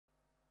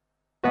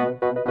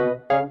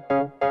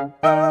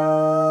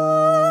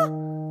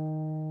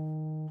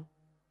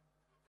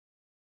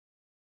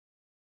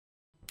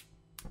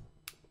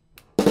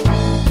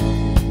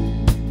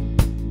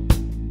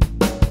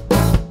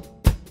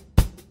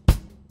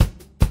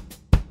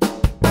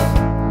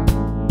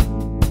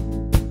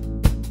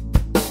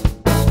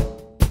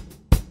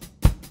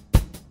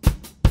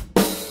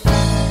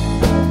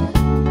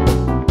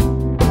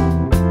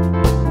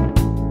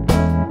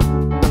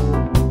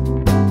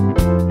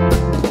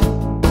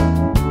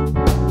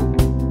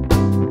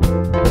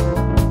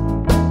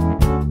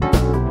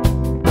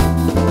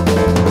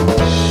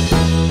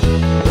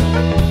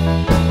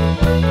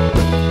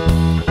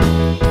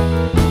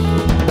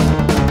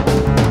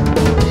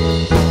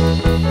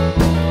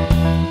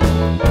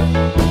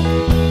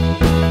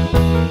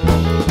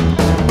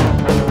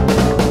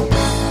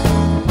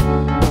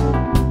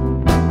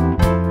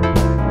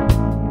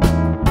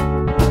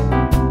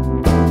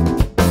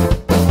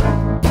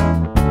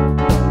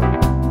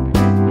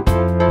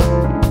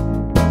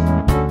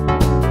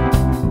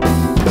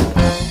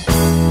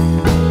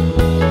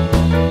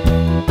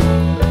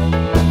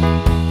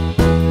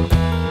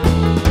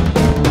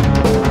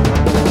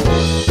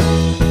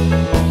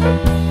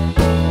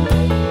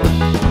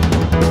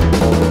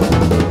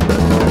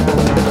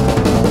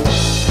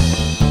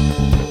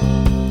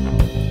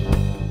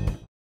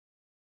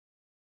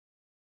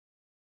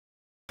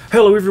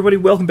Hello everybody,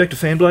 welcome back to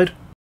Fanblade.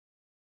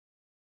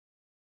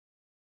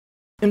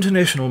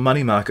 International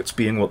money markets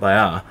being what they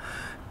are,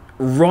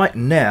 right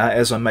now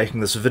as I'm making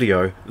this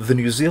video, the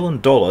New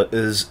Zealand dollar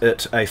is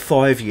at a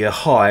 5-year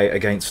high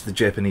against the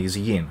Japanese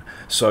yen.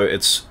 So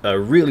it's a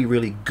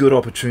really good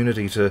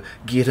opportunity to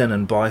get in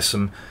and buy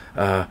some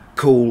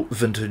cool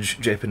vintage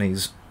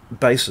Japanese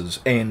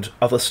bases and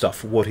other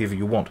stuff, whatever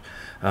you want.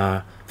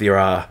 There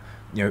are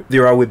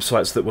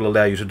websites that will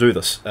allow you to do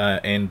this,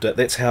 and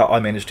that's how I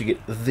managed to get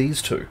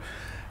these two.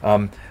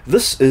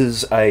 This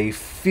is a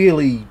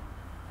fairly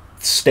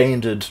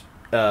standard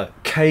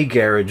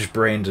K-Garage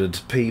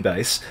branded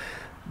P-base.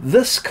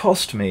 This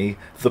cost me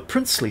the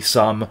princely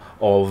sum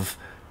of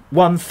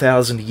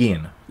 1,000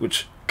 yen,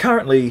 which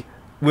currently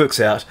works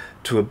out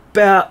to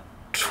about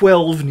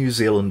 12 New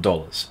Zealand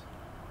dollars.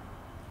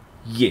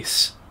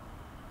 Yes.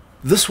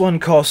 This one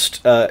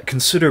cost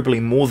considerably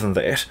more than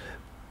that,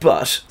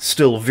 but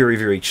still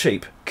very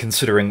cheap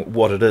considering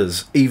what it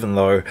is, even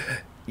though,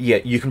 yeah,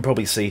 you can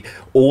probably see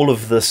all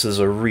of this is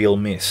a real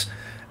mess.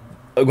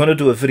 I'm going to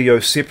do a video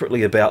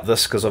separately about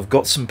this because I've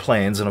got some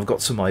plans and I've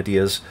got some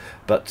ideas,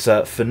 but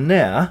for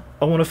now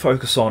I want to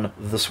focus on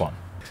this one.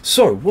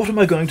 So, what am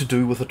I going to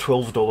do with a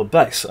 $12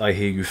 base, I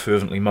hear you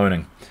fervently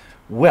moaning?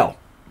 Well,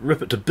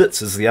 rip it to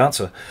bits is the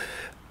answer.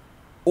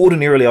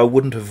 Ordinarily I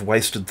wouldn't have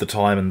wasted the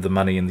time and the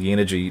money and the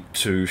energy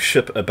to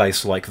ship a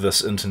base like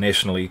this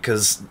internationally,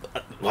 because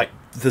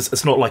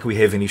it's not like we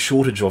have any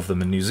shortage of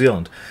them in New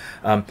Zealand.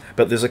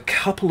 But there's a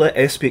couple of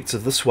aspects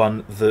of this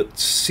one that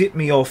set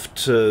me off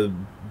to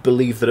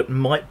believe that it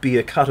might be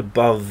a cut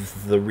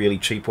above the really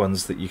cheap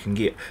ones that you can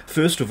get.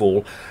 First of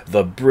all,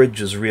 the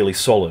bridge is really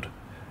solid.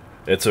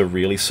 It's a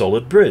really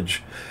solid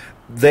bridge.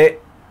 That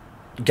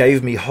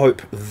gave me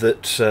hope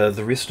that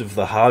the rest of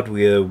the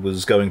hardware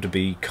was going to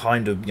be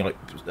kind of,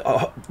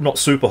 not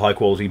super high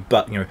quality,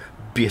 but,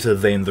 better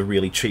than the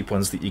really cheap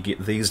ones that you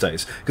get these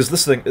days. Because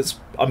this thing is,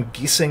 I'm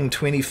guessing,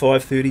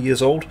 25-30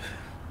 years old,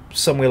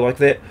 somewhere like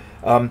that.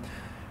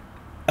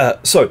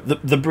 So,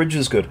 the bridge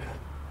is good.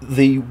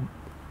 The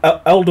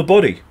elder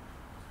body,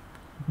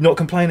 not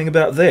complaining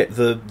about that.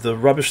 The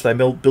rubbish they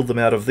build them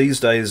out of these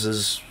days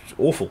is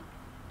awful.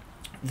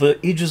 The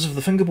edges of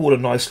the fingerboard are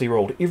nicely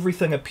rolled.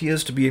 Everything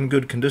appears to be in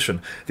good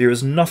condition. There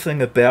is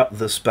nothing about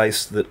this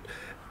base that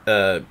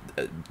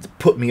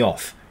put me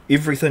off.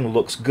 Everything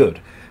looks good.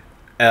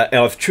 And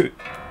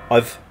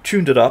I've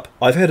tuned it up.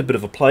 I've had a bit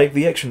of a play.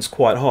 The action's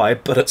quite high,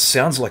 but it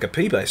sounds like a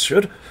P-base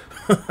should.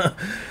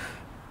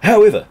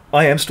 However,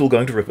 I am still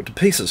going to rip it to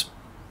pieces.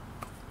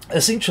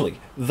 Essentially,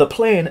 the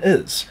plan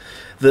is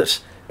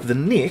that the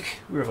neck...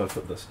 Where have I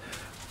put this?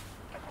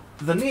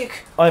 The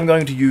neck I'm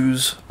going to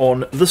use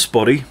on this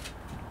body,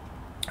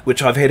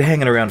 which I've had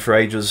hanging around for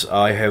ages.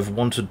 I have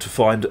wanted to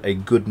find a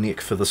good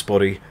neck for this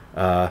body,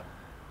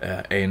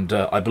 and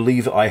I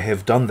believe I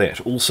have done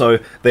that. Also,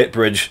 that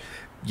bridge,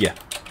 yeah,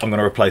 I'm going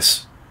to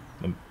replace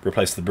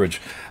the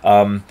bridge.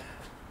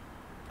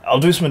 I'll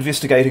do some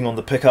investigating on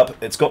the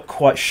pickup. It's got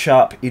quite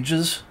sharp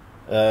edges,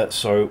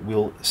 so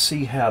we'll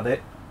see how that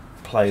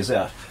plays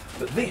out.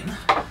 But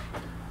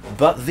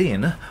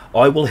then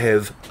I will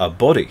have a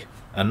body,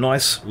 a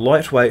nice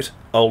lightweight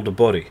older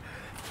body,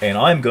 and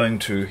I'm going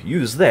to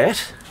use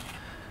that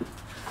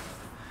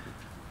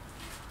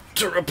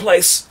to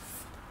replace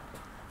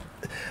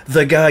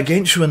the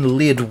gargantuan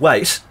lead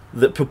weight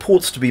that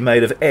purports to be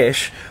made of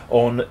ash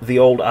on the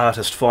old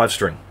artist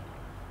 5-string.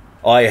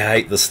 I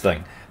hate this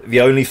thing. The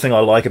only thing I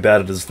like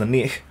about it is the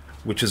neck,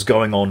 which is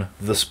going on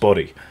this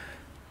body.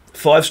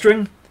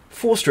 5-string,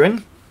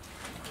 4-string,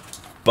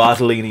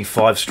 Bartolini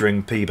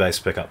 5-string P-base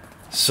pickup.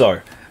 So,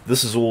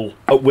 this is all,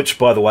 which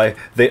by the way,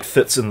 that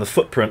fits in the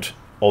footprint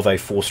of a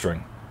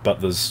 4-string,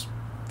 but there's...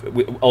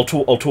 I'll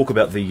talk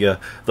about the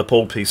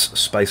pole piece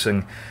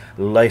spacing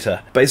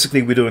later.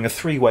 Basically, we're doing a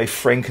 3-way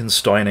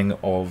Frankensteining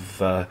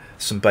of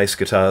some bass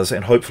guitars,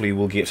 and hopefully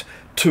we'll get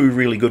 2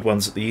 really good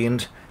ones at the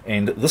end.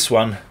 And this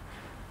one,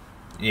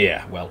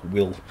 yeah, well,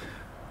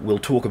 we'll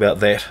talk about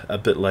that a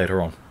bit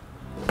later on.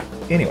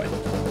 Anyway.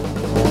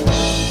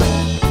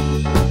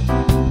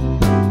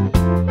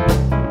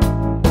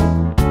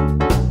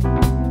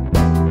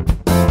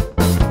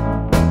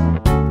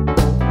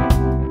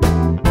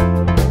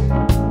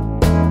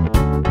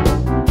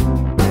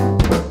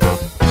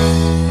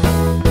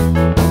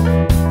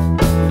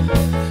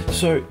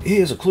 So,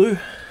 here's a clue.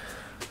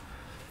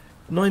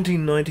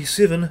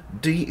 1997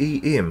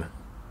 DEM.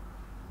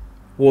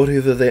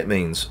 Whatever that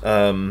means. DE,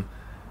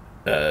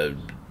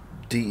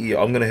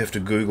 I'm going to have to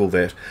Google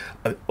that.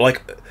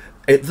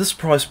 At this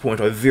price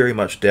point, I very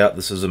much doubt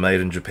this is a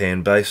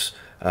made-in-Japan base.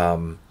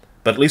 But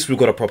at least we've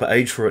got a proper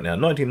age for it now.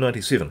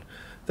 1997.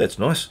 That's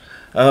nice.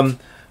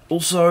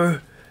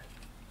 Also,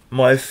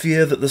 my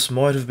fear that this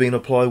might have been a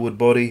plywood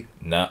body.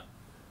 Nah.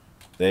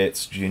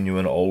 That's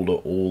genuine older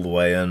all the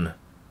way in.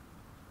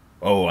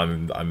 Oh,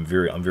 I'm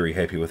very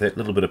happy with that. A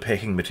little bit of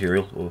packing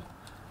material, or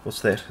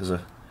what's that? Is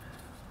a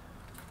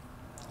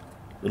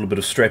little bit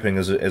of strapping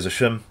as a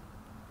shim.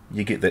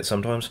 You get that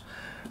sometimes.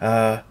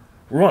 Right,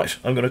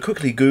 I'm going to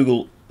quickly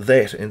Google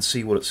that and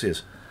see what it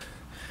says.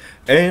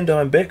 And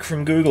I'm back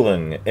from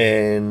Googling,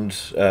 and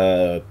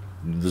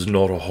there's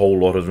not a whole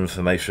lot of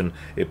information.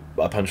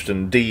 I punched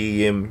in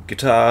DEM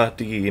guitar,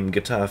 DEM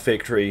guitar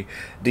factory,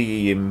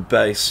 DEM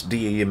bass,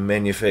 DEM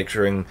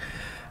manufacturing.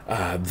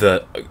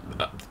 Honestly,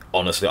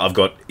 I've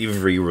got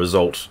every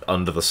result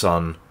under the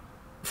sun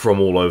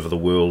from all over the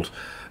world.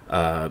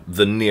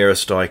 The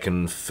nearest I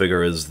can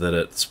figure is that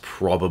it's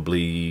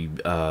probably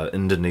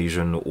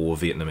Indonesian or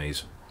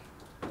Vietnamese.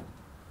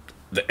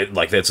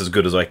 Like, that's as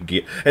good as I can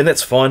get, and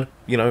that's fine.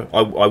 You know,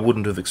 I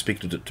wouldn't have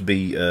expected it to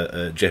be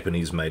a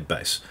Japanese-made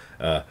bass.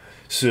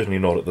 Certainly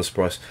not at this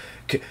price.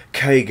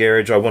 K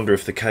Garage, I wonder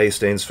if the K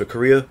stands for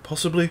Korea,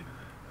 possibly?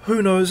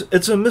 Who knows?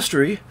 It's a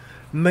mystery.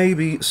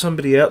 Maybe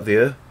somebody out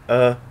there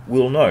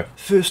will know.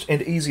 First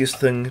and easiest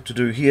thing to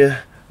do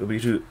here will be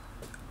to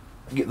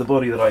get the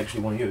body that I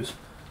actually want to use,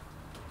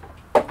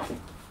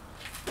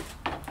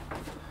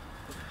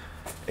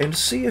 and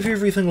see if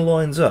everything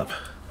lines up.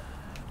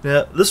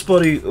 Now, this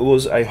body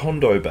was a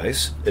Hondo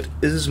bass. It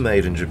is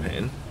made in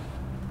Japan.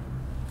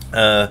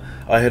 I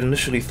had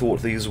initially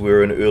thought these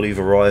were an early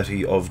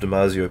variety of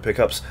Damasio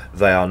pickups.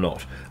 They are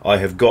not. I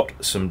have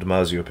got some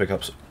Damasio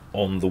pickups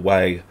on the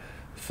way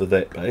for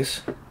that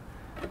bass.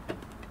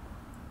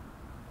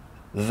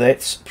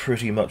 That's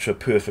pretty much a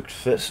perfect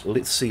fit.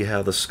 Let's see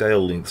how the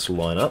scale lengths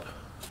line up.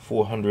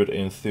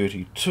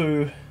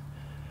 432,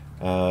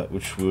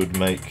 which would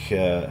make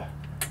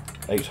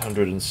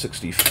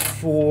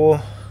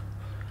 864.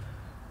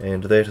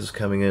 And that is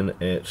coming in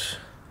at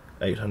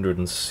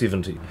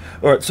 870.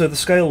 Alright, so the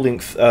scale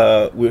length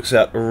works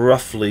out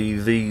roughly.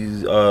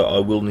 These I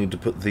will need to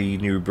put the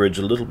new bridge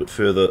a little bit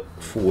further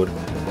forward,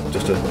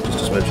 just a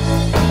smidge.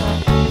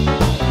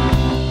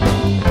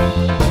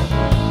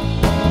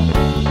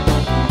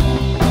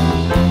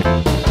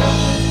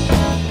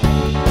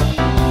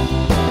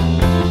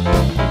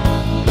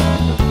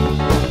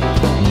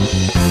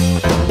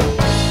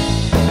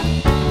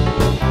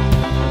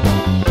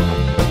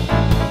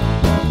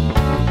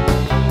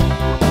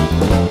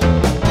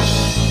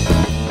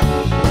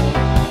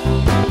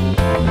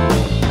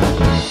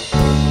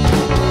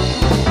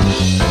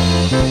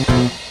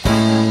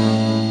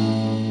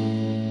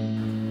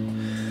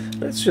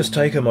 Let's just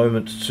take a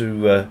moment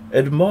to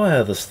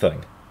admire this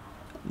thing.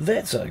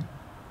 That's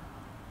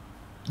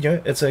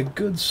it's a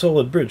good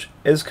solid bridge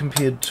as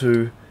compared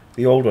to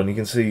the old one. You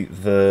can see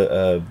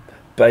the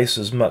bass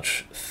is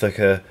much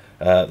thicker,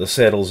 the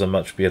saddles are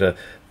much better.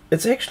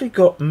 It's actually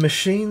got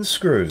machine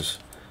screws.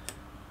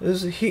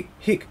 There's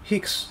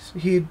hex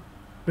head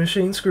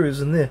machine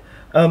screws in there.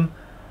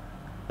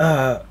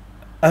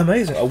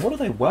 Amazing. Oh, what do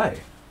they weigh?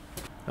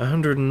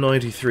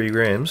 193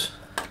 grams.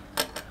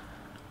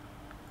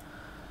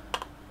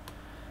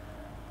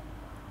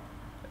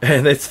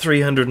 And that's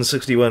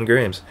 361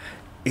 grams.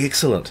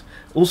 Excellent.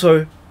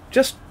 Also,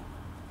 just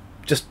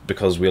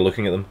because we're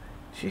looking at them,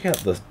 check out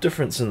the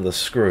difference in the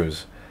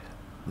screws.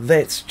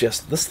 That's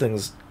just, this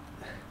thing's...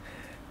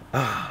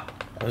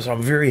 so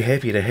I'm very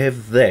happy to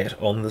have that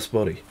on this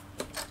body.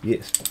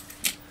 Yes.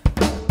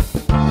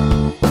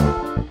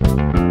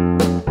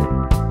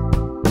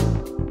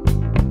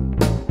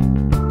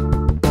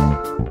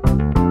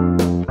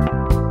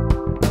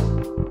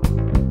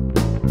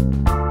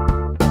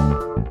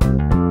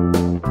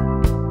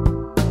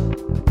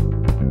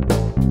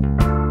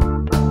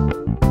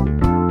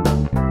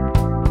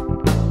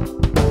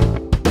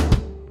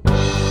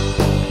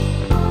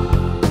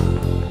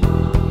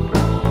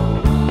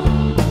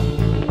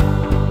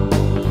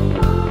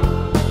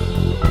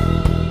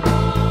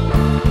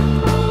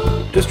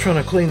 Just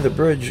trying to clean the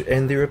bridge,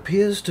 and there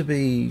appears to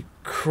be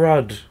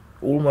crud,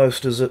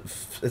 almost as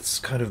if it's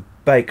kind of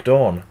baked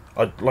on.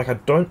 I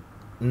don't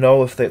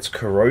know if that's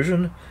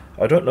corrosion.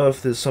 I don't know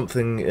if there's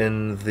something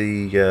in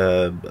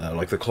the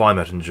like the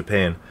climate in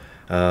Japan.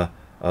 A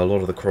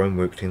lot of the chrome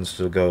work tends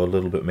to go a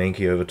little bit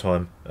manky over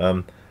time.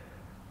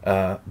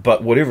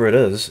 But whatever it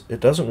is, it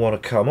doesn't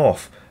want to come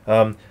off.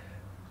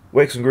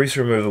 Wax and grease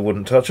remover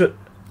wouldn't touch it.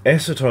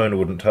 Acetone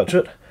wouldn't touch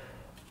it.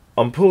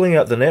 I'm pulling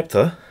out the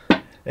naphtha,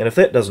 and if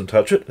that doesn't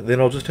touch it, then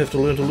I'll just have to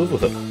learn to live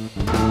with it.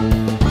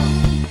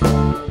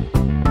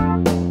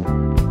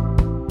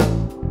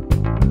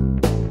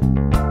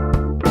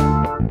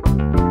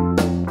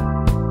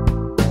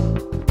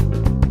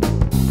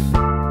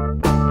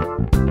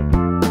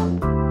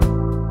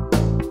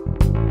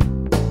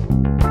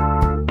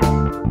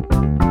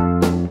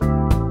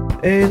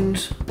 And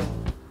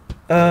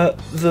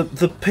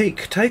the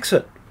Peak takes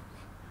it.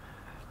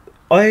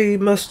 I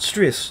must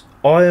stress,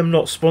 I am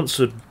not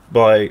sponsored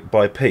by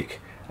Peak.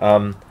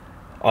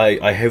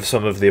 I have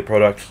some of their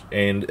product,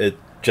 and it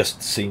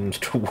just seemed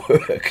to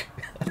work.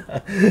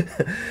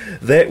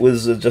 That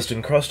was just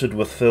encrusted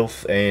with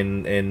filth,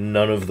 and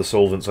none of the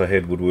solvents I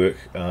had would work.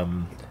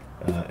 And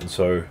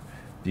so,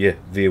 yeah,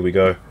 there we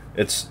go.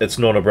 It's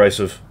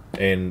non-abrasive,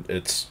 and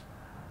it's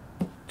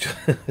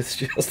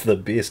just the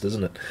best,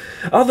 isn't it?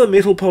 Other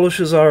metal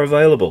polishes are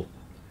available.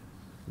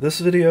 This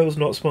video is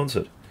not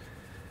sponsored.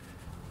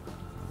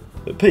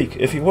 But Peak,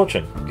 if you're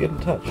watching, get in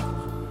touch.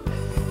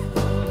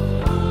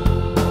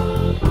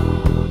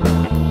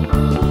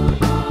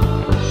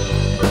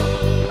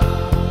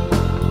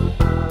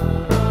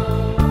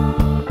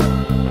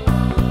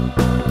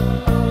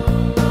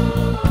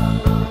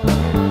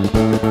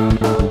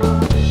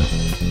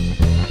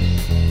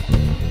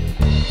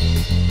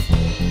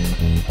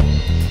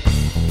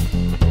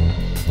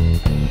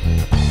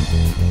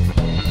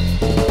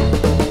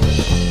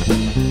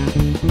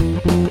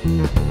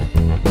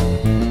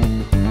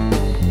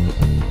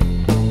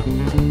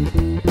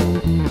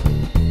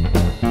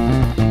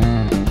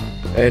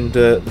 And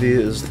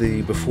there's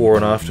the before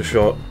and after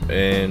shot,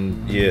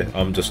 and yeah,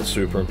 I'm just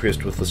super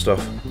impressed with the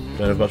stuff.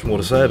 Don't have much more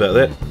to say about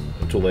that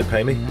until they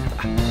pay me.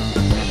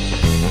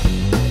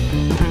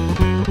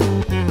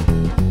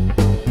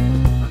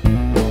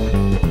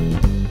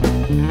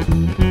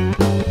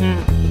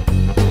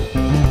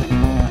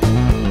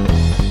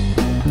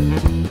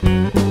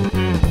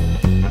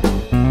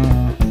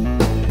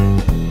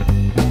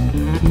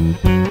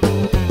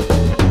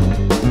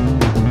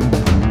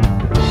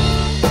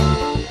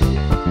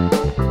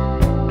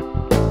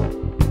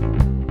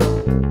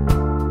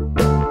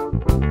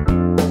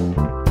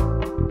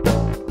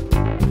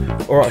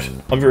 Alright,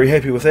 I'm very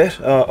happy with that.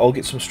 I'll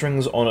get some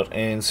strings on it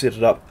and set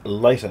it up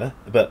later,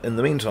 but in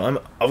the meantime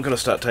I've got to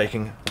start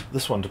taking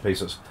this one to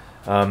pieces.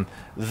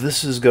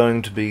 This is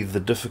going to be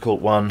the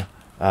difficult one,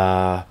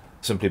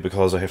 simply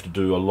because I have to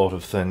do a lot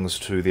of things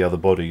to the other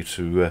body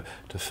to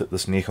fit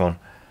this neck on.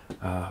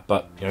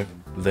 But, you know,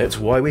 that's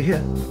why we're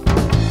here.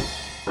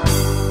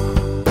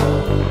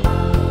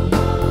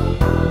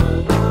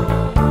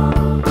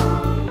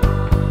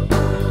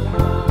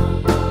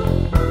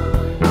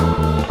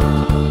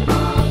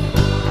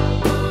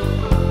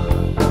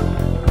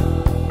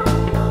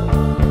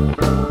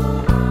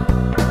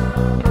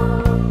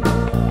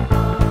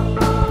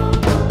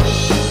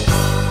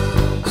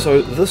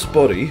 So this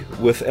body,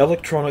 with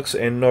electronics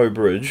and no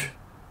bridge,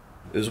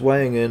 is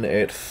weighing in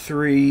at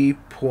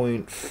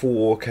 3.4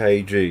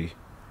 kg.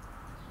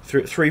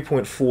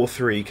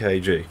 3.43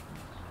 kg.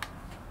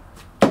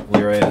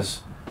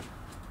 Whereas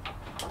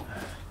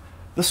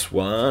this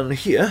one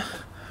here,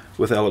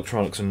 with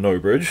electronics and no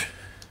bridge,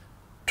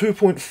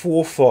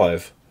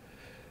 2.45.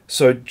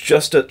 So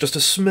just a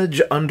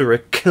smidge under a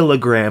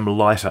kilogram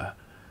lighter.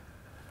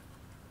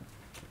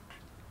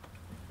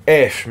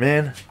 Ash,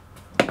 man.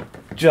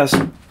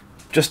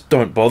 Just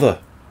don't bother.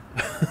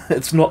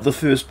 It's not the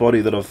first body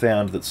that I've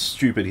found that's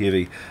stupid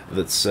heavy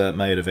that's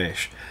made of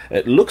ash.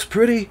 It looks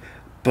pretty,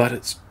 but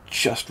it's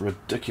just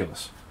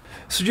ridiculous.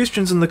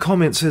 Suggestions in the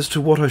comments as to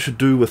what I should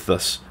do with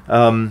this.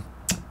 I'd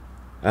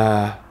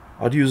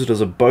use it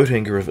as a boat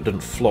anchor if it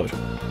didn't float.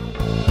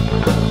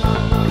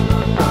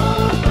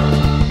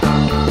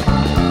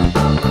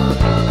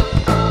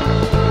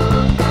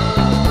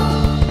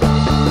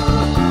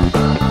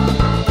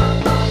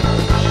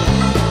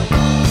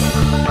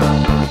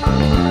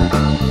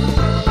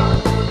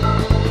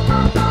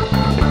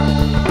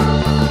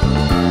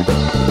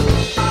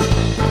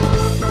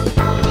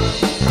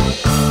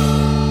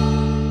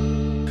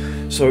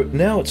 So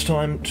now it's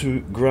time to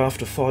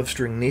graft a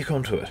 5-string neck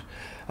onto it.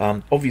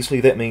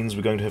 Obviously that means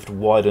we're going to have to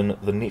widen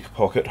the neck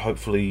pocket.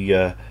 Hopefully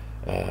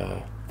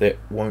that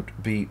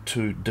won't be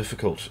too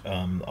difficult.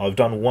 I've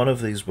done one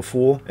of these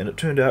before and it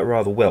turned out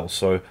rather well,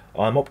 so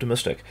I'm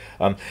optimistic.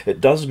 It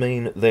does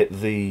mean that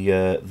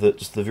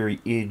the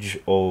very edge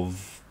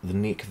of the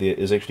neck there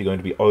is actually going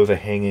to be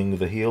overhanging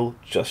the heel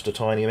just a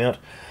tiny amount.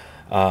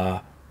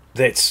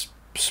 That's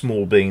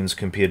small beans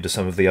compared to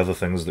some of the other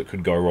things that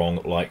could go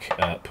wrong, like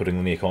putting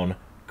the neck on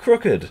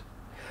crooked.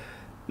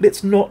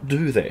 Let's not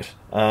do that.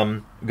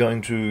 I'm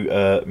going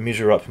to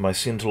measure up my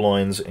center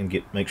lines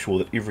and make sure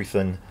that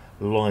everything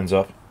lines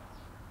up,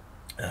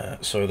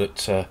 so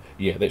that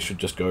yeah, that should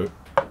just go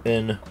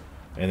in,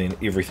 and then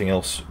everything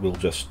else will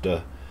just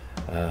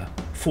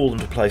fall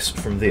into place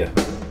from there.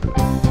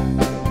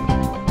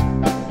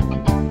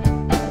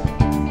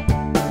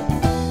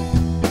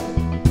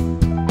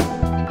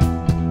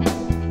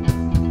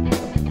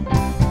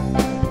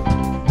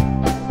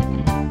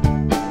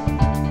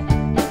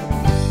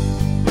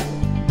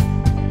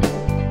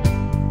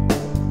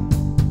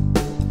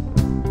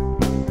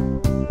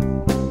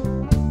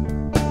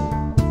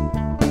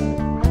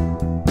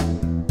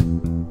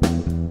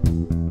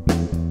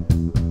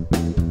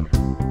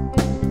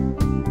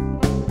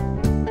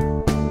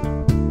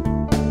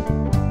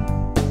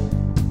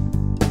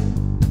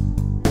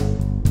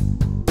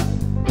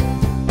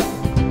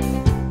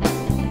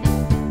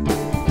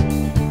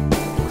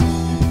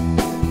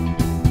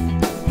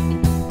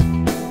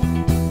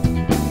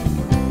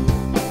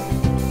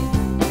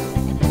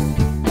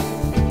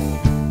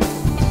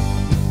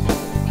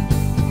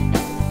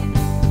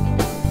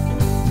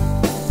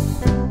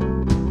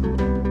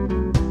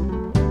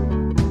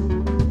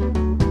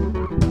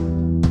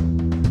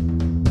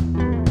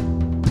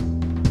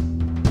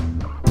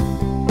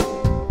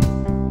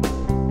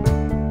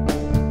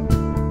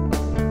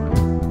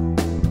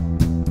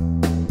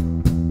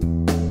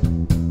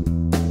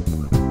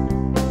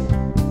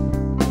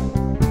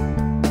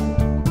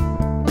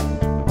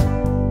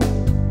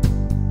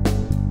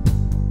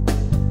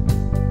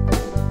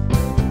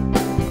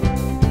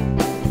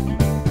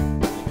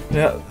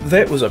 Now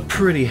that was a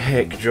pretty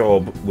hack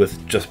job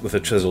with a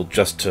chisel,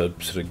 just to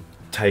sort of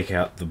take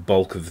out the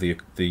bulk of the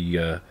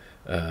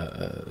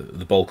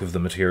bulk of the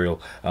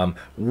material,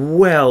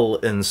 well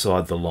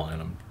inside the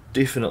line. I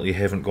definitely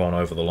haven't gone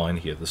over the line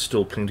here. There's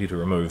still plenty to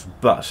remove,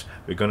 but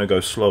we're going to go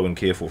slow and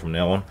careful from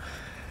now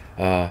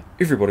on.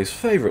 Everybody's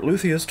favourite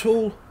luthier's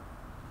tool.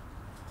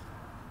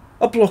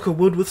 A block of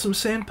wood with some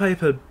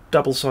sandpaper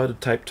double-sided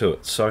tape to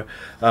it. So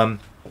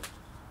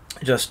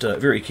just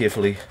very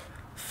carefully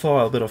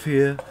file a bit off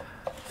here,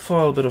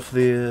 file a bit off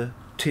there,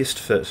 test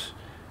fit,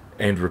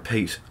 and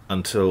repeat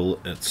until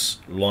it's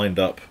lined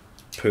up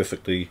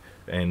perfectly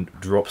and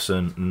drops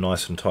in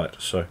nice and tight.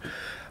 So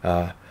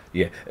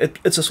yeah,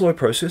 it's a slow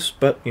process,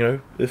 but you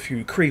know, if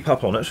you creep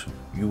up on it,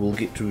 you will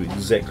get to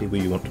exactly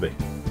where you want to be.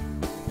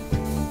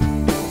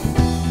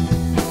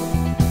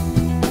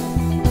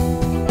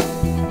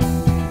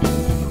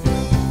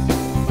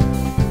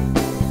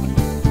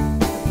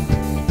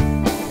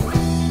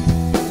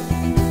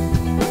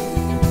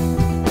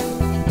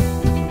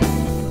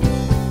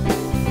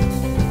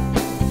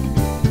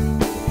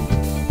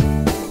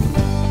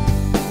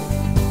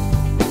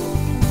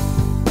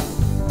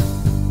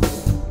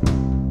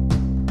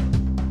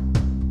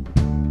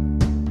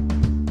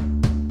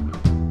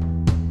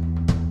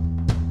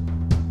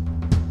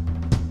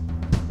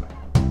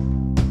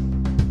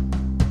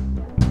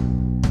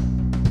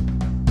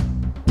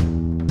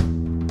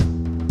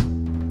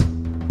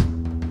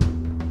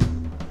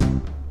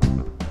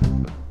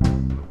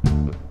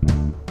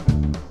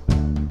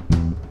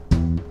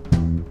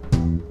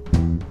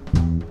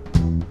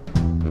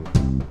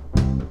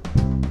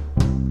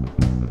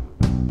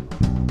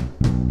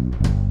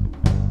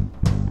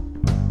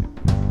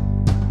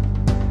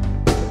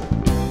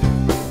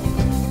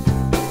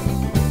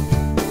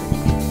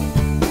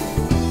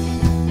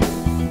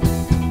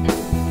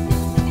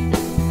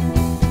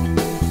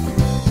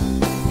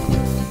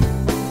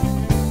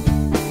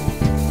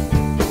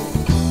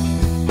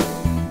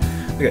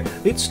 Okay,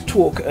 let's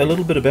talk a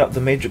little bit about the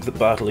magic that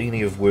Bartolini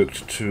have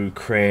worked to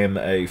cram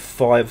a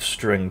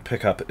 5-string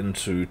pickup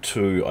into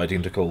 2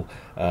 identical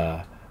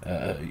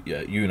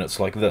units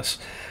like this.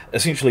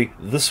 Essentially,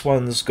 this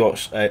one's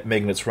got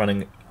magnets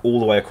running all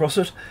the way across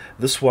it.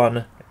 This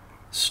one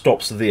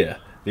stops there.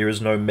 There is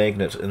no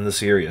magnet in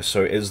this area,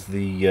 so as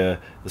the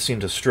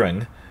centre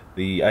string,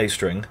 the A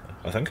string,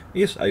 I think,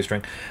 yes, A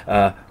string,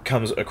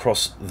 comes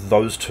across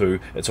those 2,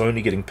 it's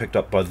only getting picked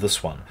up by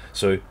this one.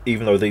 So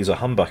even though these are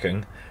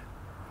humbucking,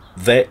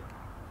 that,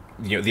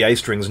 you know, the A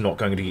string's not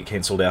going to get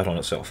cancelled out on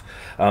itself.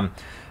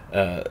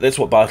 That's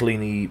what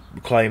Bartolini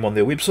claim on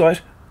their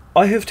website.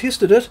 I have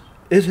tested it.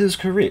 It is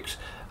correct.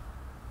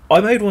 I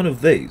made one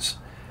of these.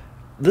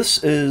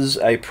 This is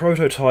a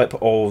prototype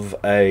of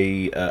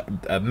a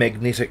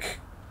magnetic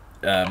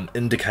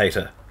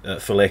indicator,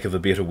 for lack of a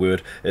better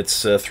word.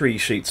 It's 3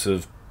 sheets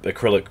of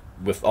acrylic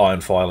with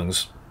iron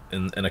filings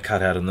in a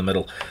cutout in the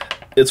middle.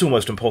 It's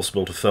almost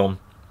impossible to film.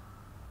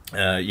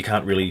 You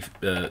can't really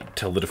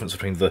tell the difference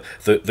between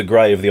the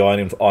grey of the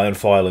iron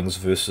filings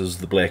versus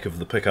the black of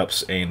the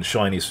pickups, and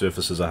shiny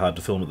surfaces are hard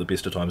to film at the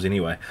best of times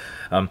anyway.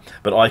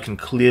 But I can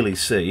clearly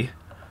see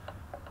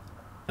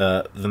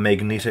the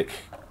magnetic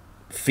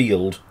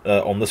field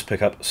on this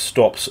pickup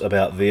stops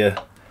about there,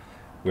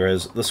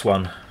 whereas this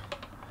one,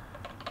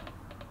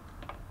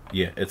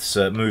 yeah, it's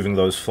moving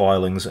those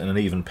filings in an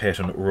even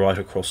pattern right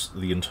across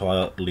the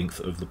entire length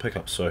of the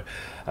pickup. So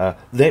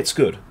that's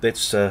good.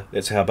 That's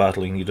how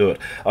Bartolini do it.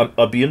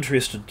 I'd be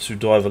interested to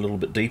dive a little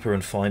bit deeper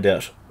and find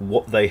out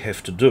what they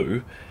have to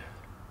do.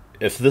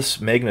 If this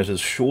magnet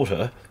is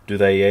shorter, do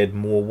they add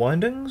more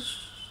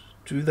windings?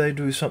 Do they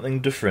do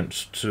something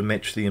different to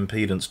match the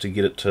impedance to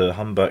get it to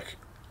humbuck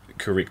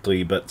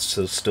correctly but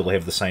to still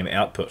have the same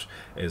output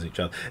as each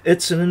other?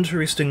 It's an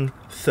interesting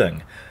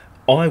thing.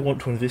 I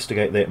want to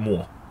investigate that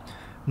more.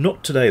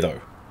 Not today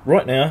though.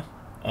 Right now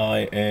I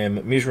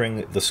am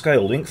measuring the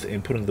scale length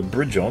and putting the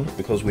bridge on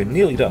because we're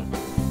nearly done.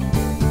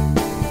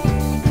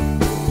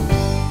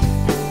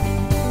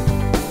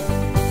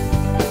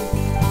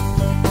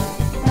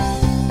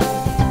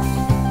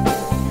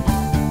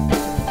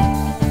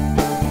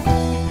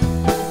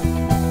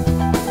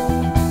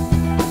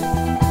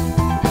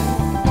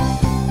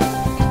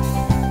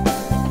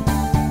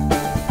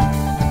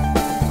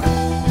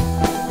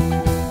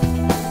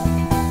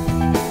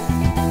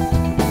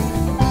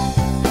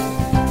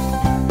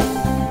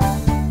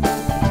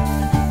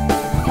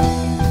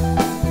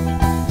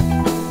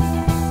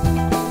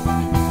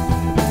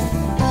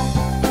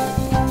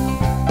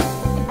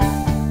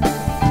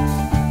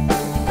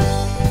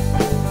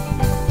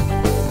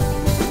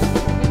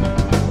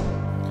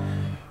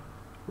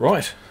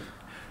 Right,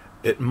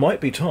 it might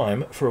be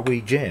time for a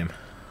wee jam.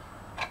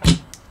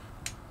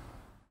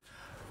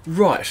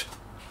 Right,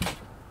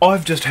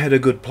 I've just had a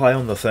good play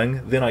on the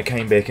thing, then I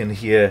came back in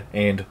here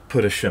and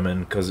put a shim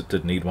in because it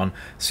did need one,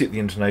 set the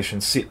intonation,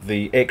 set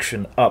the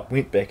action up,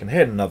 went back and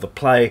had another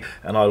play,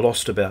 and I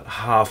lost about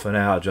half an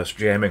hour just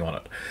jamming on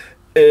it.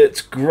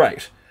 It's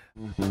great.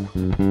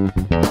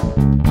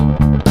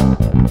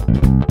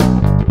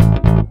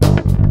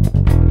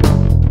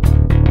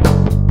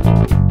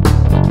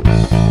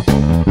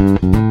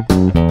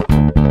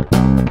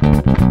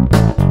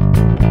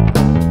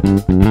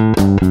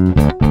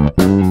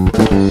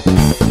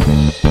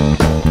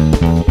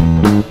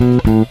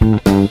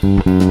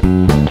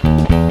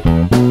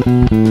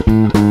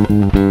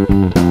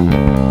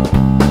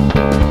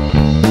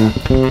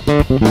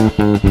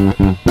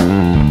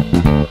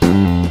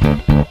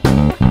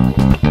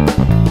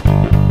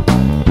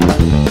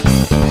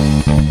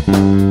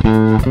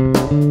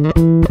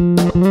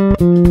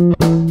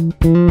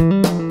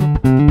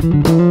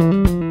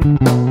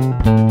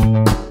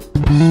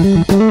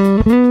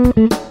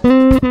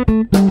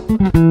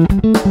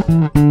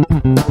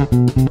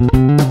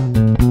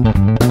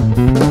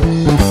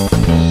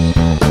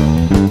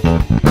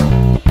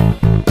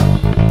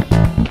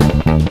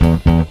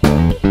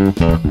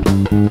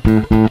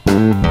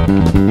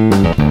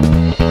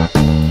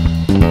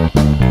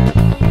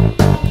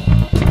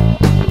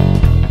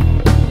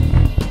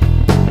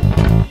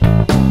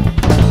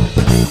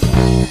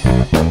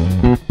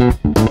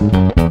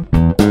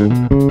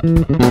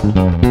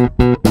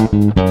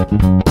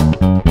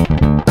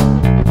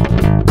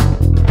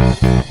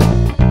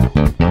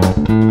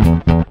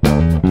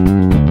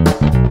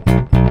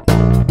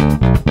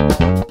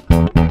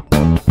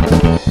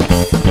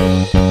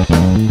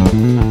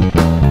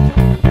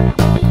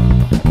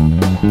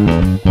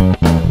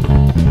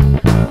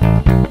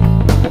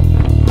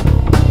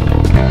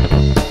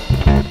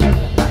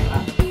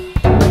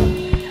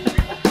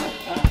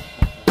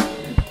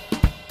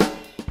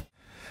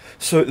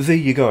 So there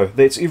you go,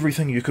 that's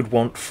everything you could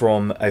want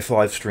from a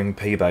 5-string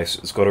P bass.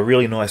 It's got a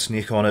really nice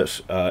neck on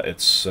it,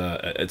 it's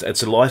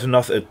light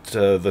enough,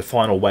 the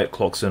final weight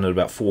clocks in at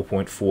about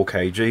 4.4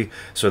 kg,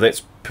 so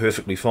that's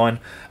perfectly fine,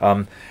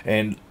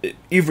 and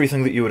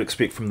everything that you would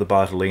expect from the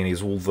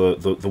Bartolini's, all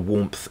the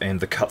warmth and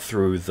the cut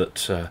through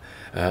that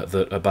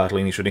a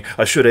Bartolini should need.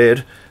 I should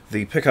add,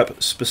 the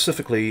pickup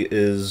specifically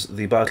is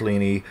the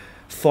Bartolini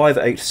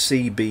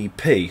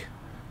 58CBP.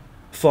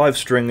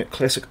 5-string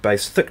classic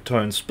bass thick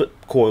tone split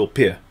coil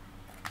pair.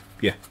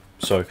 Yeah,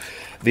 so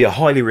they are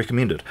highly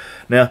recommended.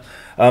 Now,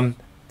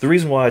 the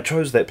reason why I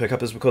chose that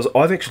pickup is because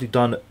I've actually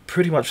done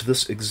pretty much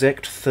this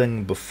exact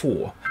thing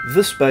before.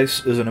 This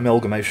bass is an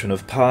amalgamation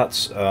of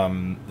parts.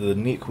 The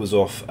neck was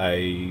off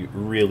a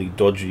really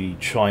dodgy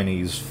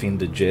Chinese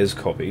Fender Jazz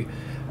copy,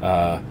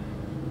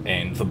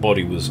 and the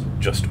body was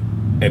just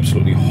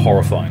absolutely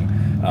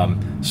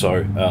horrifying.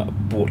 So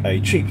bought a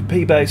cheap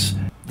P bass.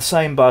 The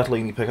same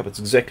Bartolini pickup, it's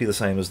exactly the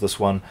same as this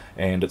one,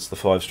 and it's the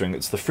 5-string,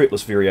 it's the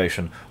fretless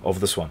variation of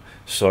this one.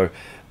 So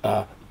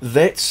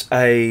that's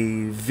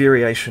a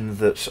variation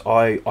that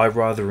I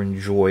rather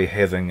enjoy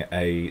having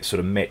a sort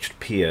of matched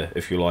pair,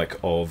 if you like,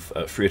 of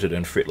fretted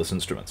and fretless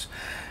instruments.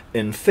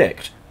 In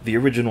fact, the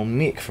original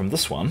neck from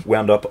this one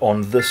wound up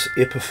on this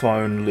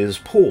Epiphone Les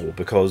Paul,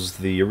 because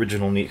the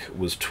original neck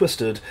was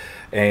twisted,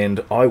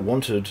 and I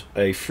wanted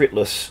a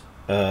fretless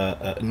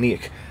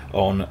neck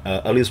on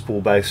a Les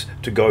Paul bass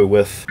to go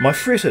with my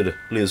fretted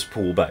Les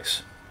Paul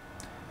bass.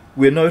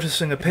 We're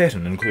noticing a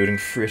pattern including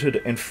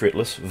fretted and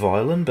fretless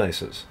violin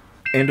basses.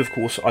 And of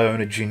course I own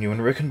a genuine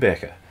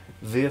Rickenbacker.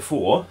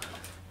 Therefore,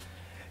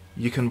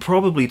 you can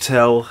probably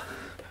tell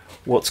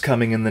what's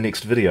coming in the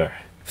next video.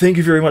 Thank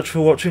you very much for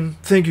watching,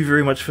 thank you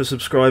very much for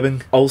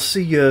subscribing. I'll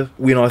see you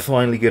when I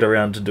finally get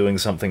around to doing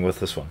something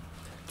with this one.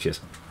 Cheers.